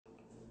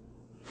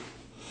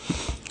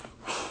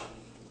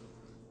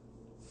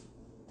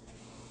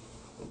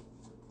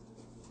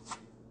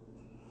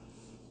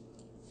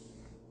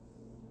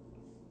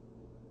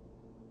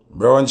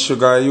Brown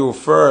sugar, you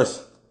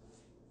first.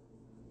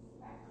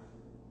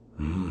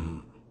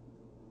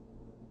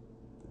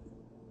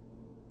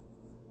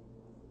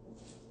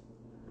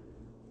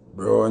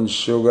 Brown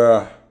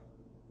sugar,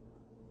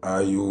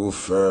 are you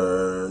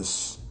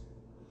first?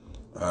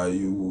 Are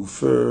you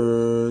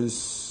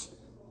first?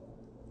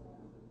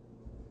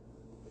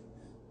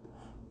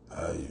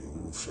 Are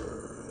you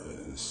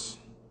first?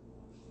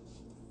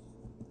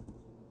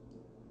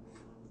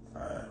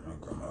 Alright, I'm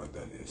gonna come out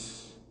of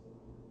this.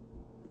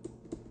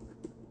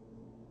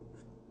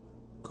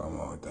 Come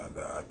out of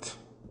that.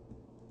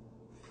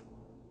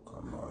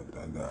 Come out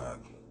of that.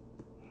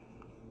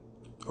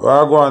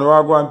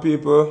 Wagwan,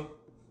 people.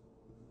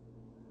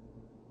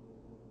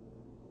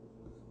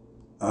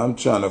 I'm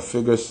trying to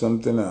figure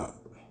something out.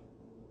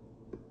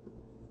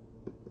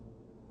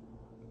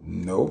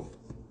 Nope.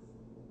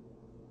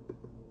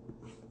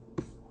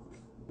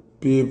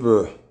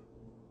 People.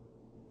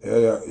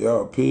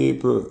 Yo,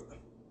 people.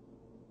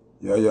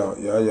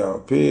 Yo,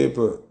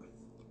 people.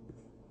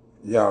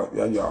 Yo,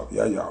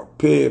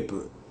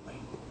 people.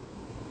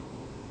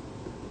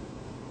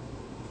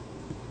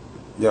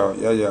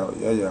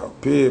 Yo,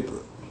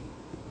 people.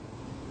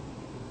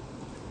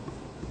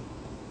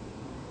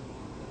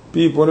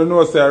 People don't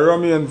know say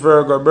Romy and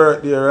Virgo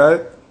birthday,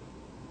 right?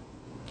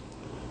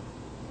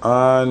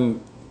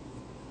 And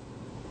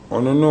I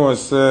don't know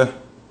say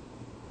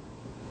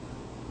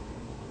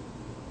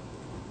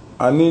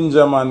a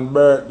Ninja Man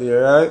birthday,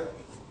 right?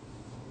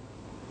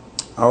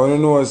 I want to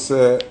know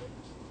say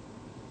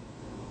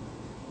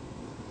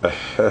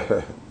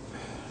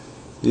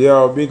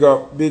yo, big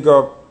up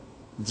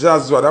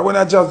Jazzwad. I went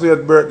to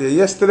Jazzwad's birthday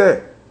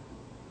yesterday.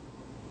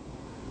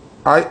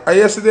 I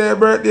yesterday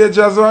birthday,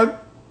 Jazzwad?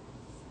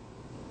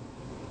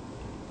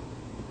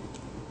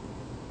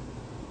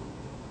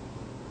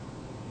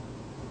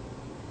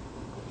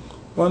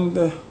 One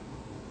day.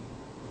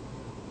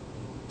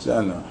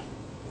 Jana.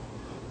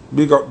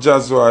 Big up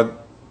Jazzwad.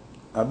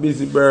 A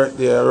busy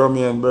birthday, a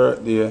Romeo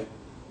birthday.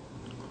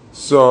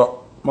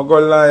 So, I go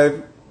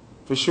live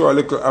for show a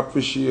little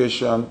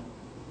appreciation.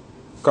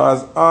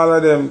 Because all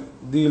of them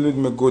deal with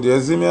me good.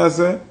 You see me I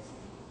say?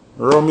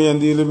 Romeo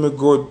deal with me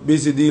good,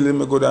 Busy deal with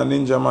me good, and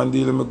Ninja Man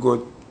deal with me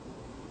good.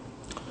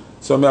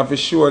 So I have to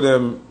show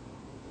them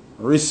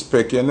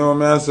respect, you know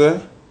what I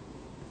say?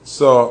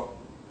 So,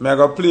 I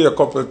go play a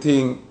couple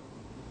things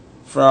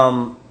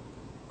from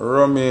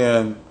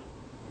Romeo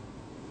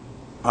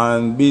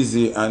and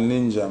Busy and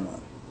Ninja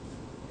Man.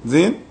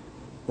 Zin?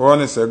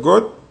 Want to say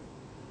good?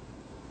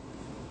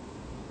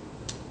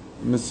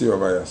 Let me see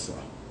over here, sir.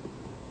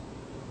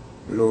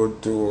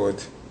 Load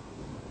toward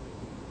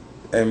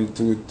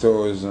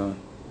M2000.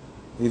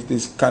 If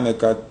this connect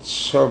got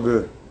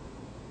trouble,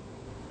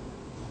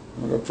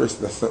 I'm going to press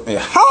that something.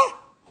 Ha!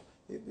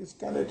 If this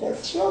connect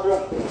got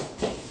trouble.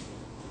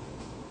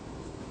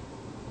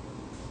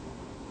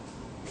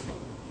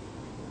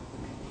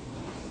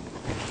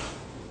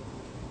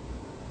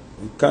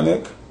 You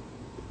connect.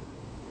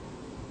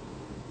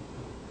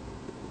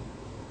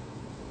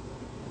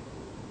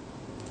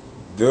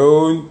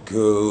 Don't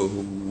go.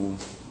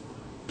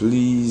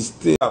 Please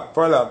stay.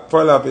 Pull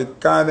up, it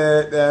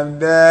connect them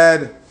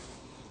dead.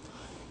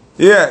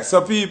 Yeah,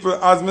 so people,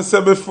 as I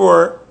said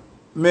before,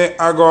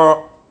 I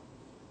go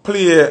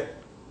play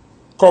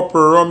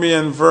couple Romeo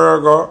and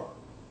Virgo,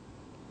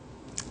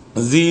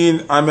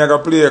 Zine, and I go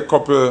play a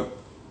couple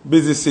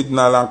Busy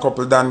Signal and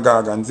couple Dan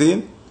Gargan,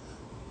 Zine.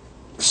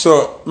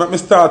 So, let me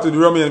start with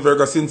Romeo and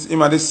Virgo since I'm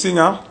the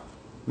singer.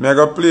 I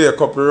go play a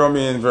couple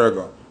Romeo and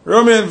Virgo.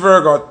 Romeo and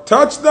Virgo,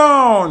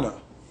 touchdown!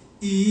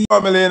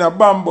 Family in a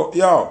bamboo,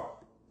 yo.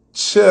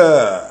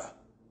 Cheer.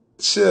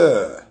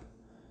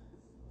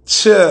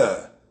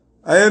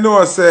 And you know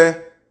I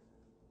say,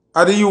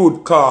 at the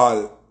youth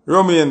call,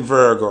 Romeo and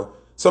Virgo.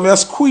 So I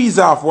squeeze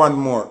off one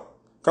more.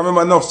 Because I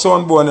have enough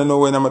sunburn you know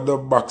when I'm a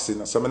dub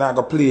boxing. So I'm not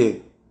going to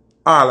play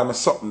all of my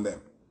something them.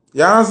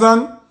 You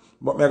understand?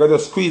 But I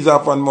just squeeze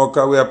off one more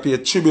because we have pay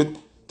tribute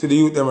to the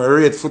youth them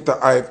rate Foota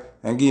hype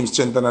and give them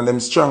strength and them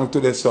strong to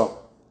the so.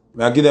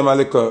 I give them a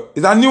little,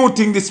 it's a new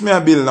thing this me I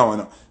build now, you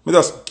know. I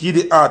just give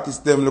the artists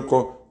them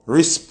little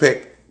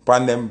respect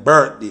on them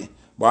birthday.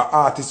 But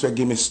artists will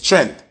give me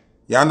strength.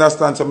 You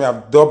understand? So I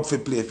have dub for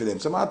play for them.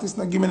 Some artists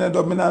not give me a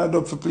dub, me not a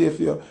dub for play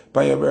for you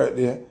on your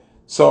birthday.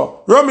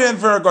 So Romeo and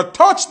Virgo,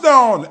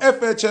 touchdown!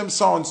 FHM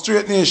sound,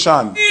 straight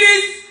nation.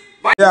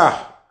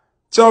 Yeah.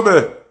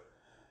 Trouble.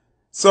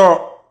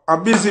 So a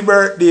busy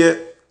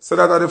birthday. So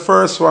that are the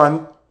first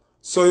one.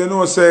 So you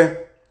know say,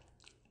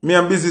 me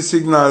and Busy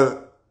Signal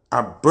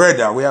a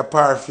brother, we are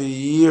par for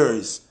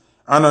years.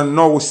 And I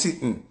know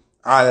sitting.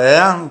 A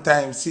long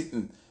time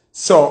sitting.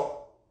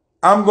 So,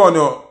 I'm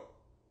gonna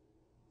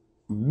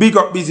big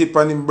up Busy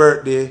upon his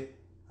birthday.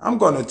 I'm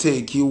gonna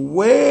take you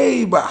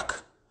way back.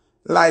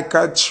 Like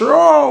a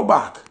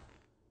throwback.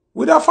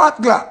 With a fat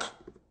Glock.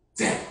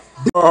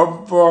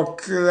 Oh,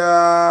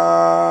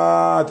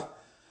 clad.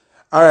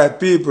 Alright,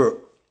 people.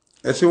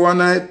 You see one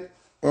night,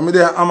 when I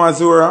there at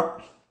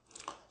Amazura,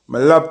 my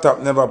laptop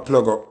never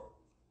plug up.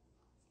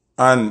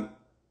 And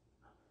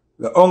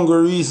The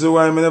only reason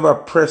why I never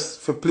press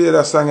for play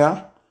that song,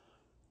 yeah,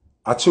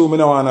 I told me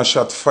now want to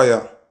shot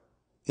fire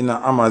in a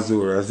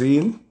Amazura.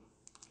 See?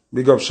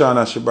 Big up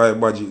Shana, she buy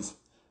badges.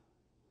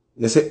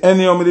 You see,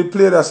 any of me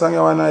play that song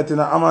one night in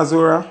a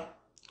Amazura?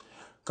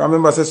 Because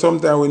remember, say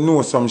sometimes we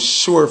know some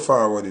sure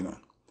forward, you know.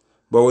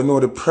 But we know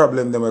the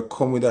problem that will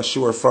come with a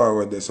sure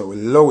forward there, so we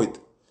love it.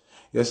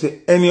 You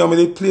see, any of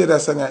me play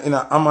that song in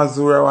a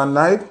Amazura one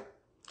night,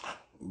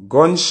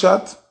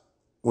 gunshot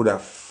with a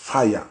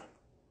fire.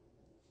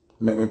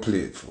 Make me play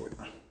it for you.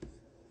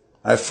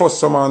 I force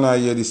someone to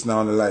hear this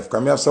now in the life.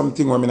 Because I have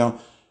something where me now,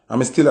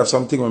 I still have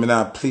something where me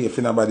now play if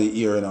nobody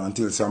hear you know,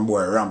 until some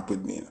boy ramp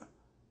with me. You know.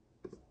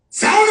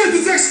 Sound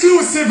is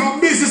exclusive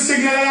of business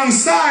signal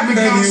alongside me.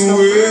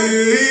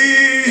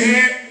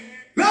 Anyway,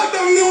 not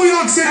them New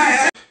York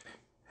City.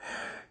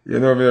 You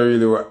know me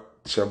really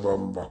what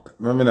Chabombuck.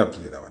 No, me not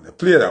play that one.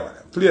 Play that one.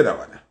 Play that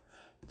one.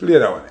 Play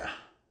that one.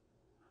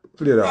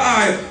 Play that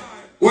one.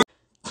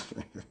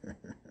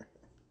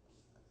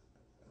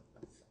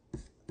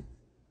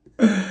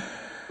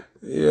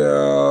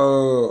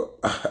 Yo,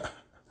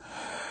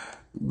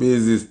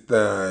 busy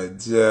star,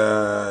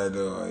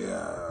 Jado,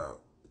 yeah.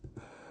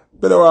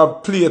 But I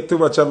want to play too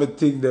much of me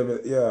thing them,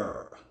 yeah.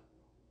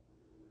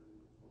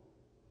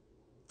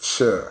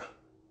 Sure.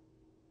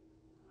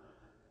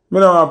 I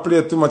don't want to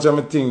play too much of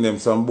me thing them,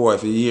 some boy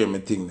if you hear me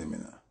thing them, you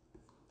know.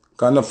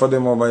 Because enough of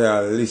them over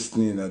here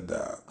listening,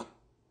 dog.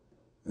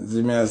 You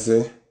see me I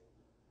say?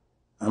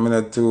 I'm in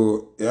a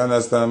two, you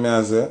understand me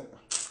I say?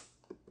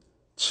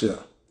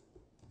 Chill.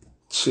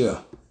 Chill.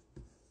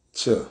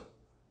 Chill.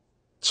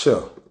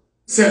 Chill.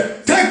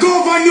 Say, take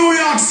over New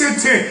York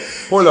City.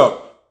 Hold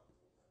up.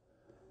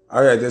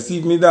 Alright, you see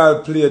if me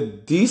that play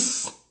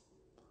this?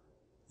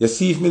 You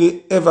see if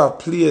me ever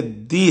play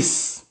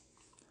this?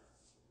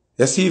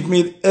 You see if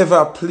me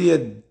ever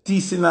play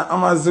this in a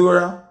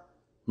Amazura?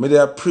 Me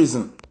there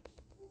prison.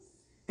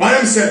 What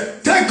them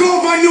say? Take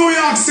over New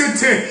York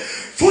City.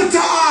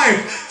 Foota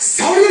hype.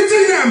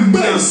 Saluting them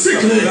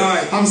basically.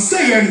 I'm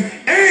saying,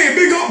 hey,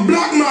 big up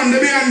black man, they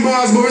behind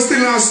bars, but we still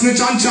have snitch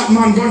and chat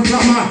man, gun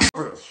clap man.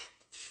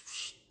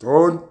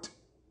 Don't.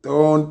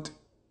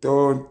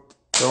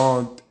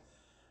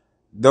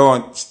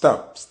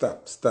 Stop.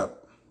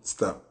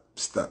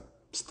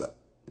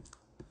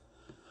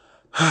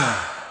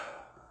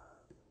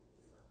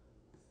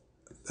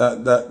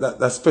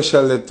 That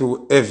specially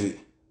too heavy.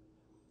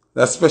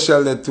 That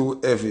specially too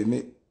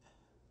heavy.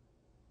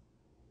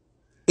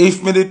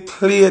 If me did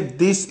play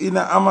this in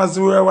a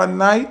Amazura one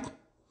night,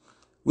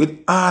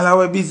 with all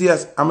our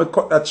business, I'm going to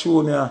cut that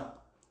tune here.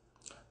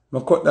 I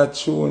cut that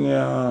tune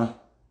here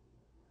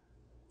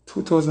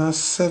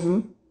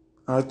 2007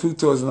 or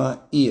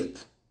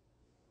 2008.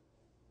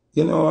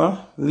 You know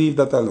what? Leave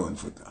that alone,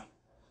 Foota.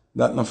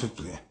 That not for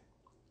play.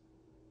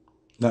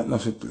 That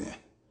not for play.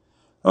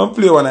 I'm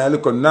play one I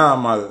look at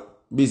normal,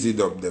 busy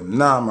dub them,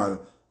 normal.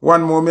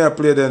 One more me I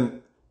play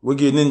then, we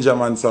give Ninja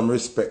Man some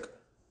respect.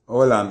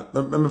 Hold on,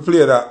 let me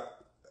play that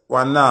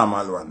one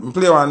normal one. I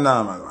play one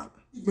normal one.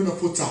 Me no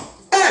Foota.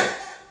 Hey!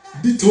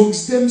 The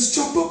thugs them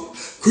strap up.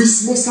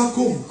 Christmas a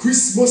come.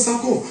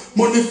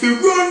 Money fi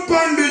run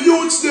pan the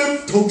youths them.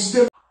 Thugs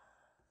them.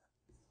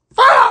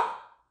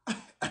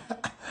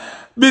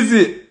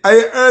 Busy.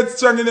 I heard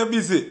strong in a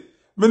busy.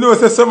 Me know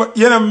say some,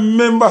 you know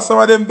remember some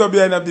of them dub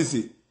in a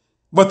busy.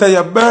 But on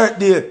your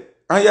birthday,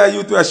 and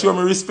you to show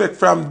me respect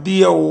from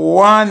day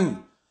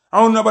one. I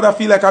don't know but I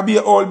feel like I be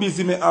all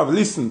busy me have.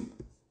 Listen.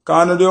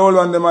 Because I know the whole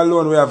one them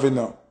alone we have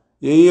now.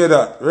 You hear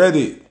that?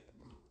 Ready?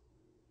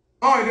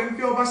 Oh, them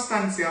feel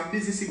overstand say a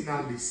busy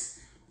signal this.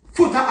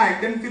 Foota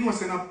hype, them feel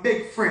was a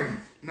big friend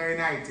in the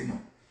night, you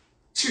know.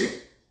 Chill.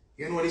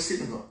 You know what they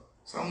say, go.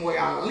 Some boy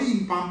are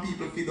lean pan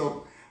people feed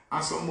up,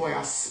 and some boy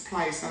are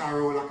splice and a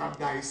roll like a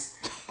dice.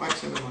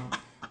 Watch them, man.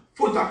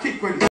 Foota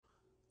kick ready.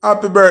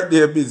 Happy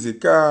birthday, busy.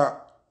 Cause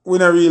we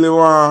don't really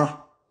want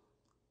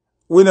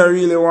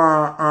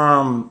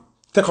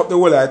take up the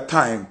whole of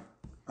time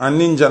and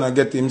Ninja not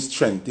get him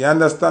strength. You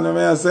understand what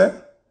I say?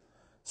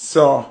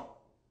 So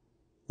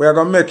we are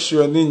gonna make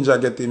sure Ninja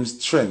get him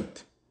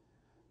strength.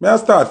 May I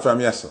start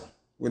from here, so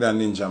with a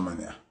Ninja man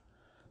here.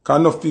 Cause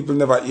enough people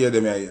never hear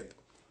them here yet.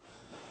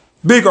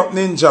 Big up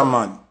Ninja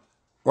Man.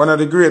 One of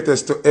the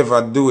greatest to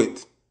ever do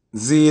it.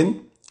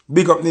 Zine.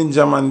 Big up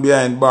Ninja Man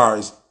behind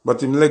bars.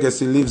 But his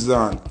legacy lives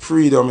on.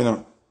 Freedom, you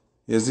know.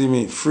 You see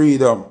me?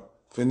 Freedom.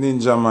 For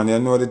Ninja Man. You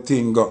know the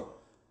thing go.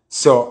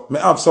 So, me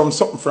have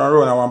something from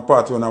around one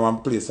part,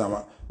 one place.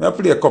 I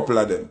play a couple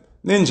of them.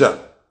 Ninja.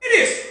 It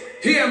is.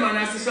 Here, man,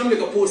 I see some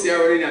little post here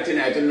already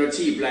tonight on no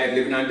cheap life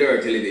living and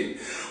dirty living.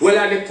 Well,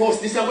 at the post,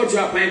 this is a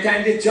drop, and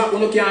time they drop,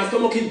 when you can't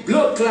stomach it,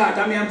 blood clot.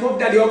 I mean, I'm pop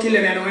daddy, you kill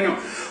them, you know.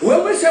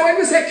 When we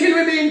say kill,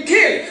 we mean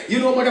kill. You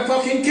know what the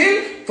fucking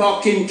kill?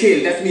 Fucking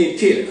kill. That mean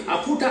kill.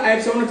 I put a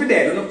hype someone for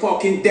dead, you're not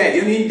fucking dead.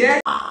 You mean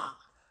dead?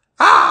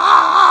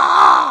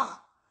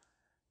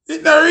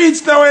 It not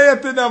reach nowhere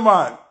yet,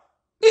 man.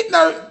 It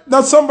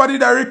not somebody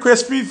that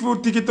requests free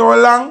food ticket all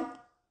along.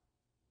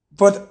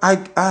 But I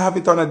have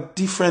it on a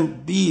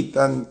different beat.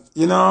 And,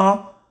 you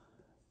know,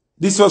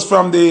 this was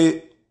from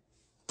the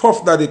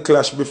Puff Daddy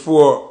clash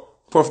before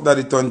Puff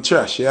Daddy turn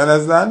trash. You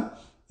understand?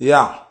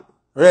 Yeah.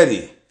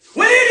 Ready?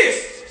 What is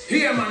this?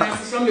 Here, man, I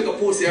see some little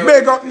pussy.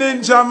 Big up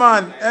Ninja,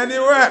 man.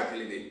 Anyway.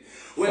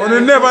 When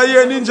you never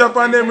hear Ninja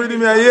pan them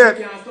rhythm yet.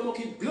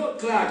 Blood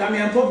clot, I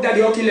mean, Puff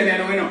Daddy or kill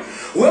them, you know.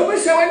 When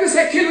you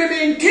say kill, we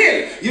mean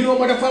kill. You know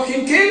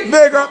motherfucking kill?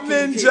 Big up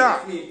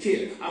Ninja.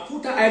 Kill. I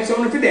put a hype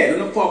on if you're dead.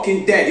 You're not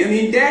fucking dead. You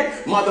mean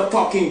dead?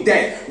 Motherfucking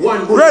dead.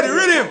 One bullet. Ready,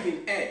 ready.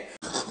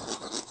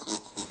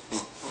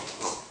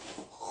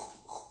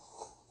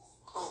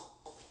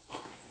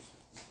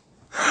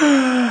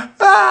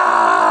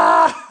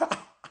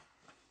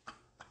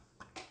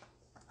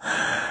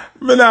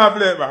 Me not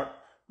play it back.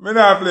 Me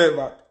not play it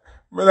back.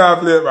 Me not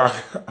play it back.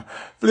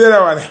 Play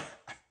that one.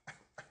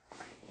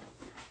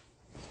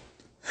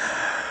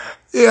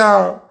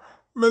 Yeah.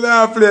 Me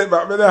not play it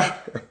back. Me not.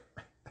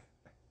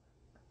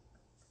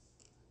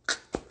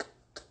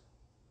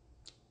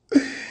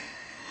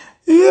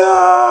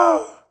 Yeah.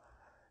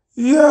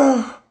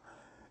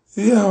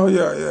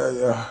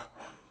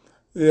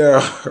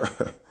 Yeah.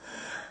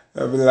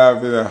 I'm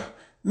laughing.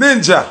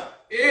 Ninja.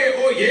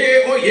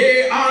 Oh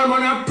yeah, all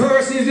man of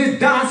persons, this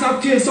dance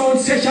of kill sound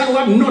session who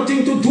have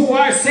nothing to do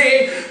or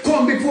say.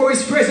 Come before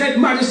his present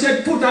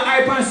majesty, put a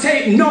hype and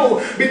say no,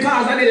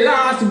 because of the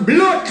last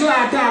blood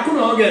clot talk, you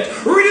know, get.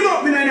 Read it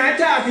up, me and I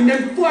talking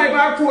them 5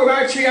 or 4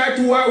 or 3 or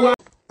 2 or 1.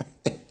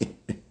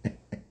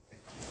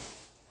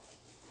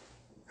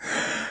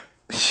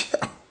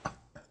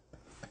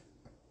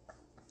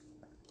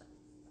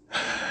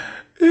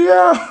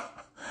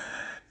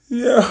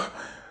 Yeah.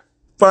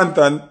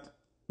 Pantan,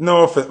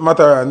 no fit,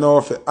 Matara,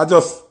 no fit. I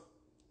just,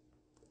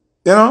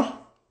 you know,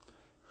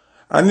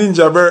 a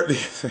Ninja birthday.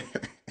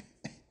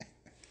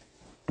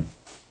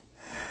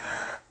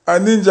 A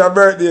Ninja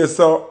birthday,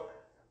 so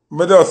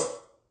me just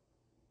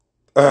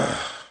a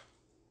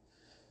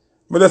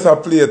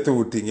play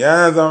 2 things. You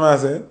understand what I'm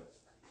saying?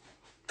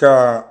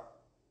 Cause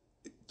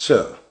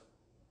chill.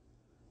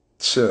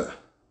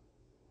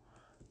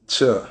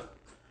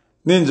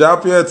 Ninja,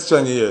 happy it's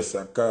 20 years,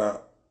 sir, cause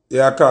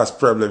you cause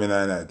problem in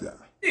the night. Yeah.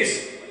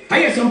 Yes. I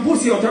hear some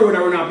pussy out the road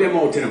around up them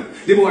out, you know.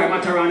 The boy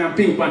Mataran and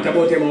Pink Pant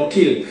about them all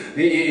kill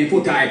in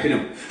Foota hype, you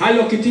know. I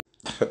look at it.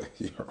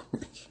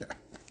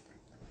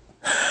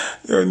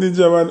 Yo,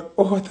 Ninja man,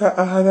 the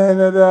harder in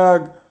the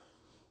dog.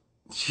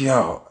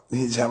 Yo,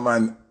 Ninja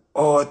man,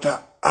 the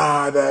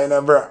harder in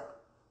the bra.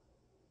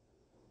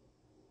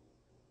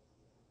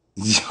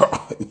 Yo,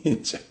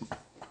 Ninja man.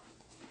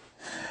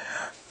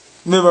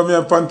 Never me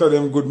and Panther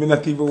them good, me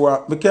not even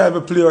walk. Me can't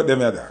even play out them,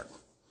 yeah, dog.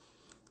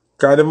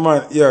 Cause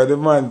the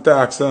man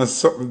talks on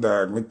something,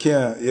 dog. Me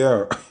can't,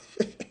 yo.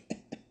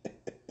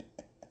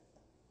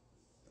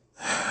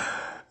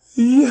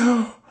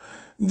 Yo.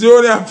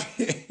 Junior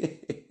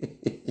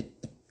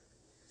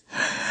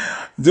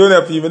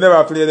P, me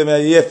never play them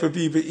yet for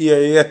people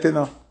here yet, you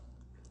know.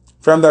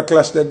 From the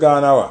clash they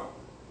gone hour.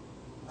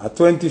 At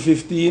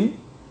 2015,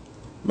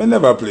 me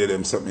never play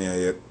them something here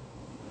yet.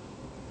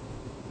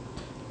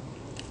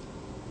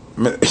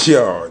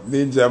 Yo,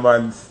 Ninja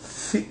man,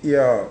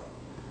 yo.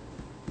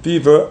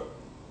 People,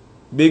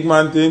 big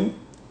man thing,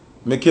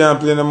 me can't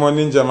play no more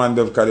Ninja man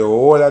because the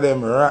whole of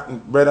them rotten,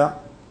 brother.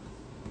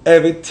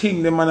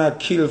 Everything the man a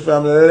kill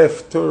from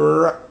left to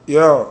right,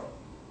 yo.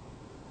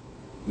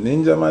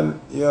 Ninja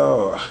man,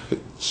 yo.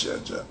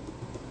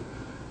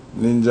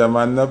 Ninja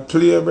man no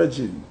play,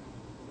 virgin.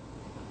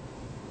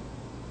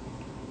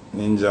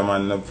 Ninja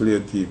man no play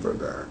people,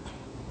 dog.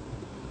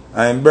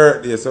 I'm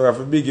birthday, so I have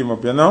to big him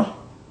up, you know?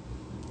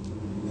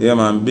 Yeah,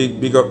 man,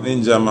 big up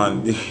Ninja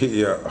man.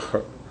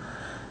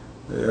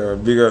 Yeah,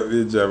 big up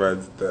Ninja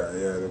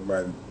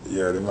man.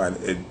 The man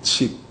head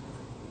cheap.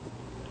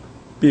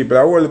 People,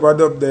 I will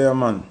put up there,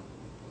 man.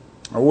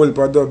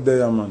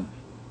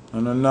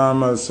 And a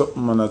normal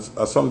something, man.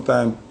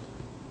 Sometimes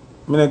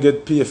I don't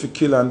get paid for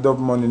kill and dub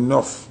money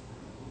enough.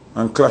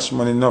 And clash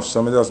money enough,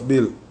 so I just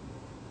bill.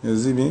 You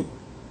see me?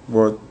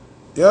 But,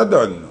 you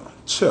don't know.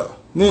 Sure.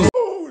 Ninja.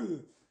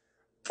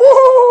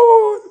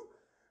 Pull!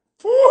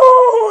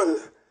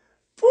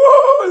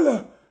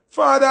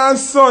 Father and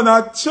son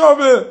are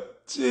trouble.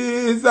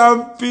 Cheese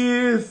and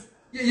peace.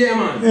 Yeah,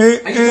 man.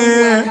 I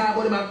just talk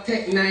about them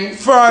Tech 9.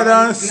 Father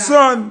and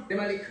son.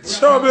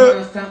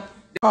 Trouble.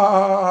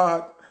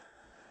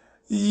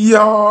 Yo.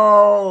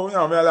 No,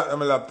 I lock them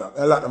my laptop.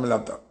 Lock them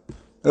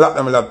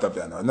my laptop,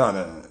 you know.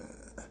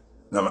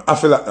 No, I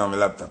feel like my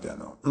laptop, you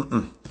know.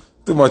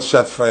 Too much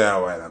shot fire a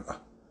while ago.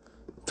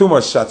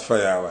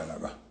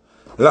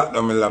 Lock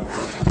them my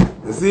laptop.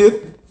 You see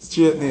it?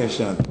 Straight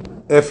Nation.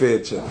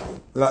 FHM.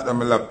 Lock them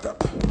my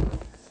laptop.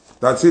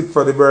 That's it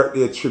for the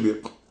birthday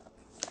tribute.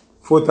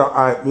 Foota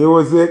hype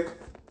music.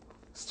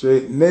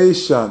 Straight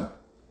Nation.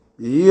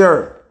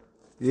 Here.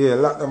 Yeah,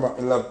 lock them at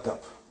my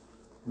laptop.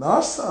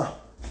 Nice, sir.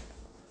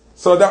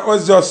 So that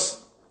was just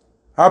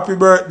happy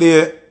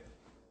birthday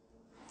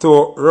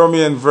to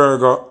Romy and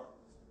Virgo.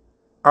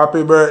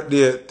 Happy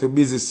birthday to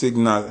Busy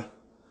Signal.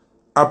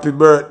 Happy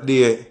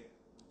birthday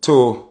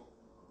to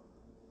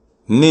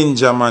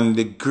Ninja Man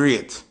the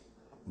Great.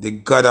 The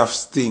God of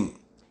Sting.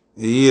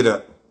 You hear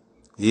that?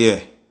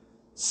 Yeah.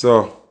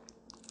 So,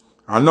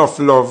 enough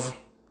love.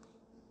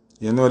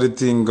 You know the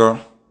thing, go.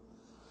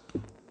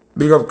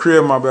 Big up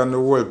Kramer and the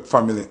whole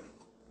family.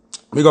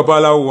 Big up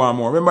all who want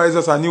more. Remember, it's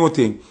just a new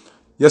thing.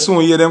 You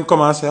soon hear them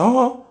come and say,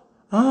 oh,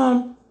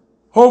 how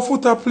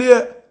Foota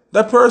play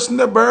that person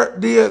the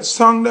birthday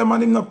song them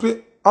and him not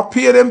play. I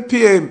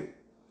pay him.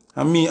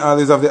 And me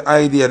always have the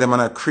idea them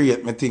and I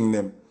create my thing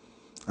them.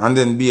 And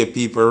then be a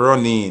people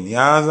running. You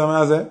know what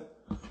I say?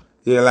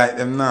 Yeah, like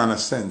them not no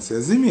sense.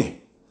 You see me?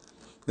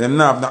 Them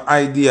not have no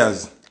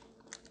ideas.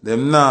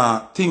 Them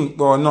not think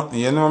about nothing.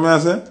 You know what I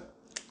say?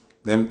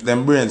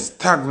 Them brain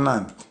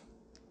stagnant.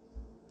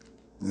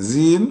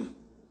 See?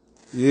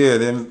 Yeah,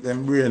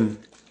 them brain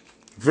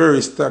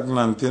very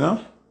stagnant, you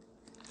know?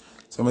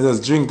 So I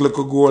just drink like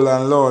a gold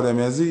and load them,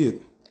 you see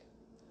it?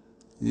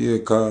 Yeah,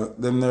 cause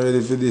them not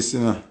ready for this,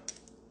 you know.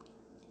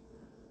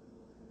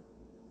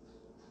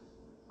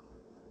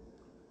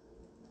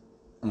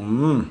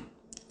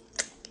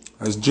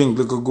 Just drink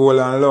like a gold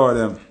and load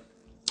them.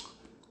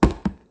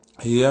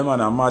 Yeah, man,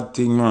 a mad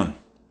thing, man.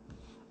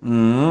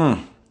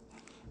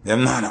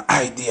 Them not the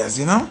ideas,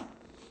 you know?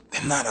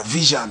 Them not the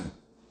vision.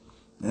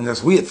 Them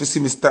just wait for see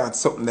me start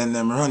something, then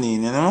them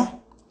running, you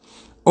know?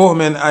 Oh,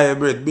 man, I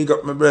bread, big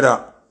up my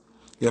brother.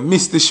 You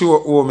missed the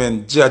show, oh,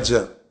 man,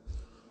 Jaja.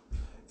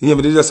 Yeah,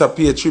 but they just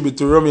pay a tribute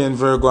to Romeo and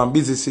Virgo and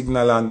Busy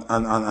Signal and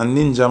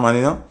Ninja, man,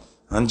 you know?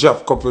 And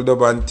drop couple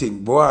dub and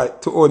thing. Boy,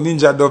 to all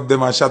Ninja dub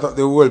them and shut up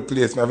the whole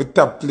place. I have a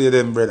top play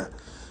them, brother.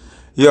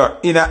 Yo,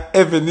 in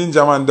every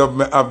Ninja man dub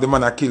me have the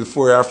man I kill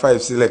 4 or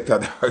 5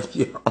 selected.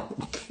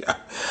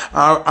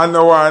 I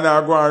know why I'm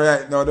not going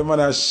right now. The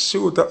man I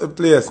shoot up the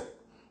place.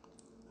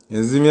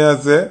 You see me I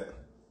say?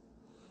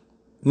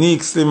 Nick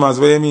Slimmers,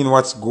 what do you mean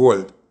what's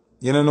gold?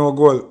 You don't know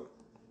gold?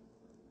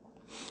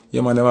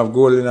 Yeah, man, them have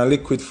gold in a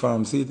liquid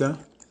form. See it, huh?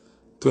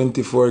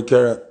 24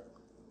 karat.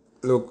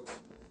 Look.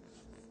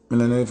 I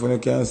don't know if you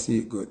can see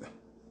it good.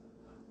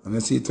 And you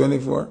see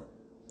 24?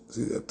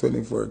 See that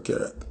 24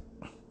 karat.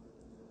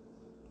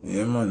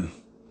 Yeah, man.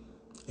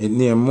 It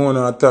name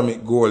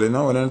monoatomic gold, you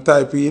know? When you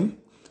type in,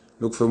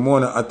 look for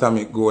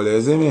monoatomic gold,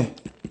 you see me?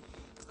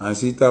 And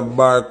see that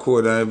barcode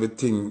and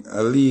everything.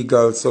 A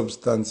legal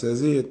substance, you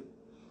see it?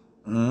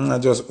 I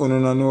just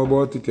don't know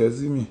about it, you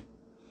see me?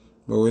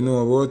 But we know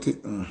about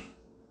it.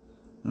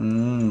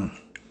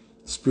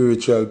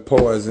 Spiritual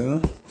powers, you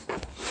know?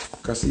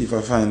 Because see if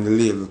I find the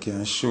label,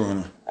 can show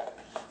you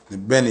the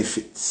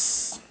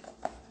benefits.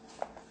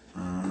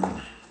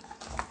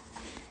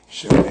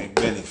 Show me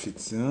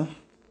benefits, you know?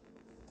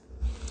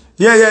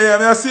 Yeah,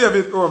 I see a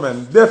bit,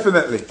 woman,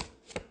 definitely.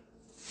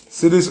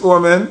 See this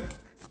woman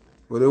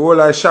with the whole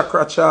like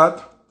chakra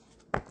chart,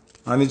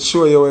 and it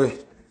show you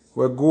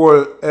where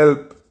gold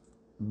help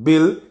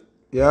build,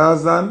 you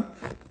understand?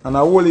 And a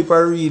whole heap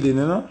of reading,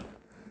 you know?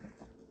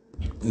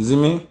 You see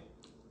me?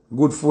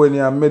 Good for when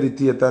you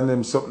meditate and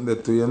them something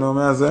that too, you know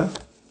what I'm saying?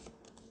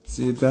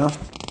 See it, huh?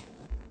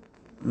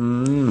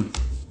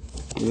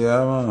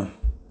 Yeah, man.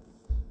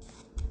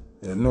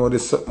 You know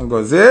this something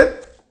goes,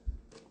 it?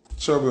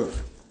 Trouble.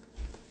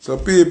 So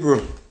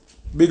people,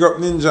 big up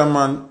Ninja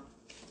Man,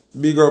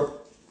 big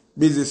up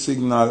Busy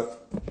Signal,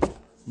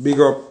 big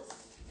up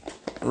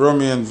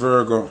Romeo and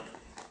Virgo,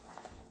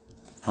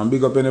 and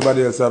big up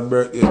anybody else have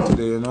birthday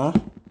today, you know?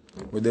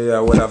 With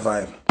their weather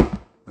vibe.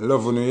 I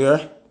love you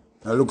here.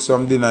 I look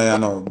some dinner, you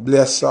know.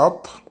 Bless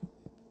up.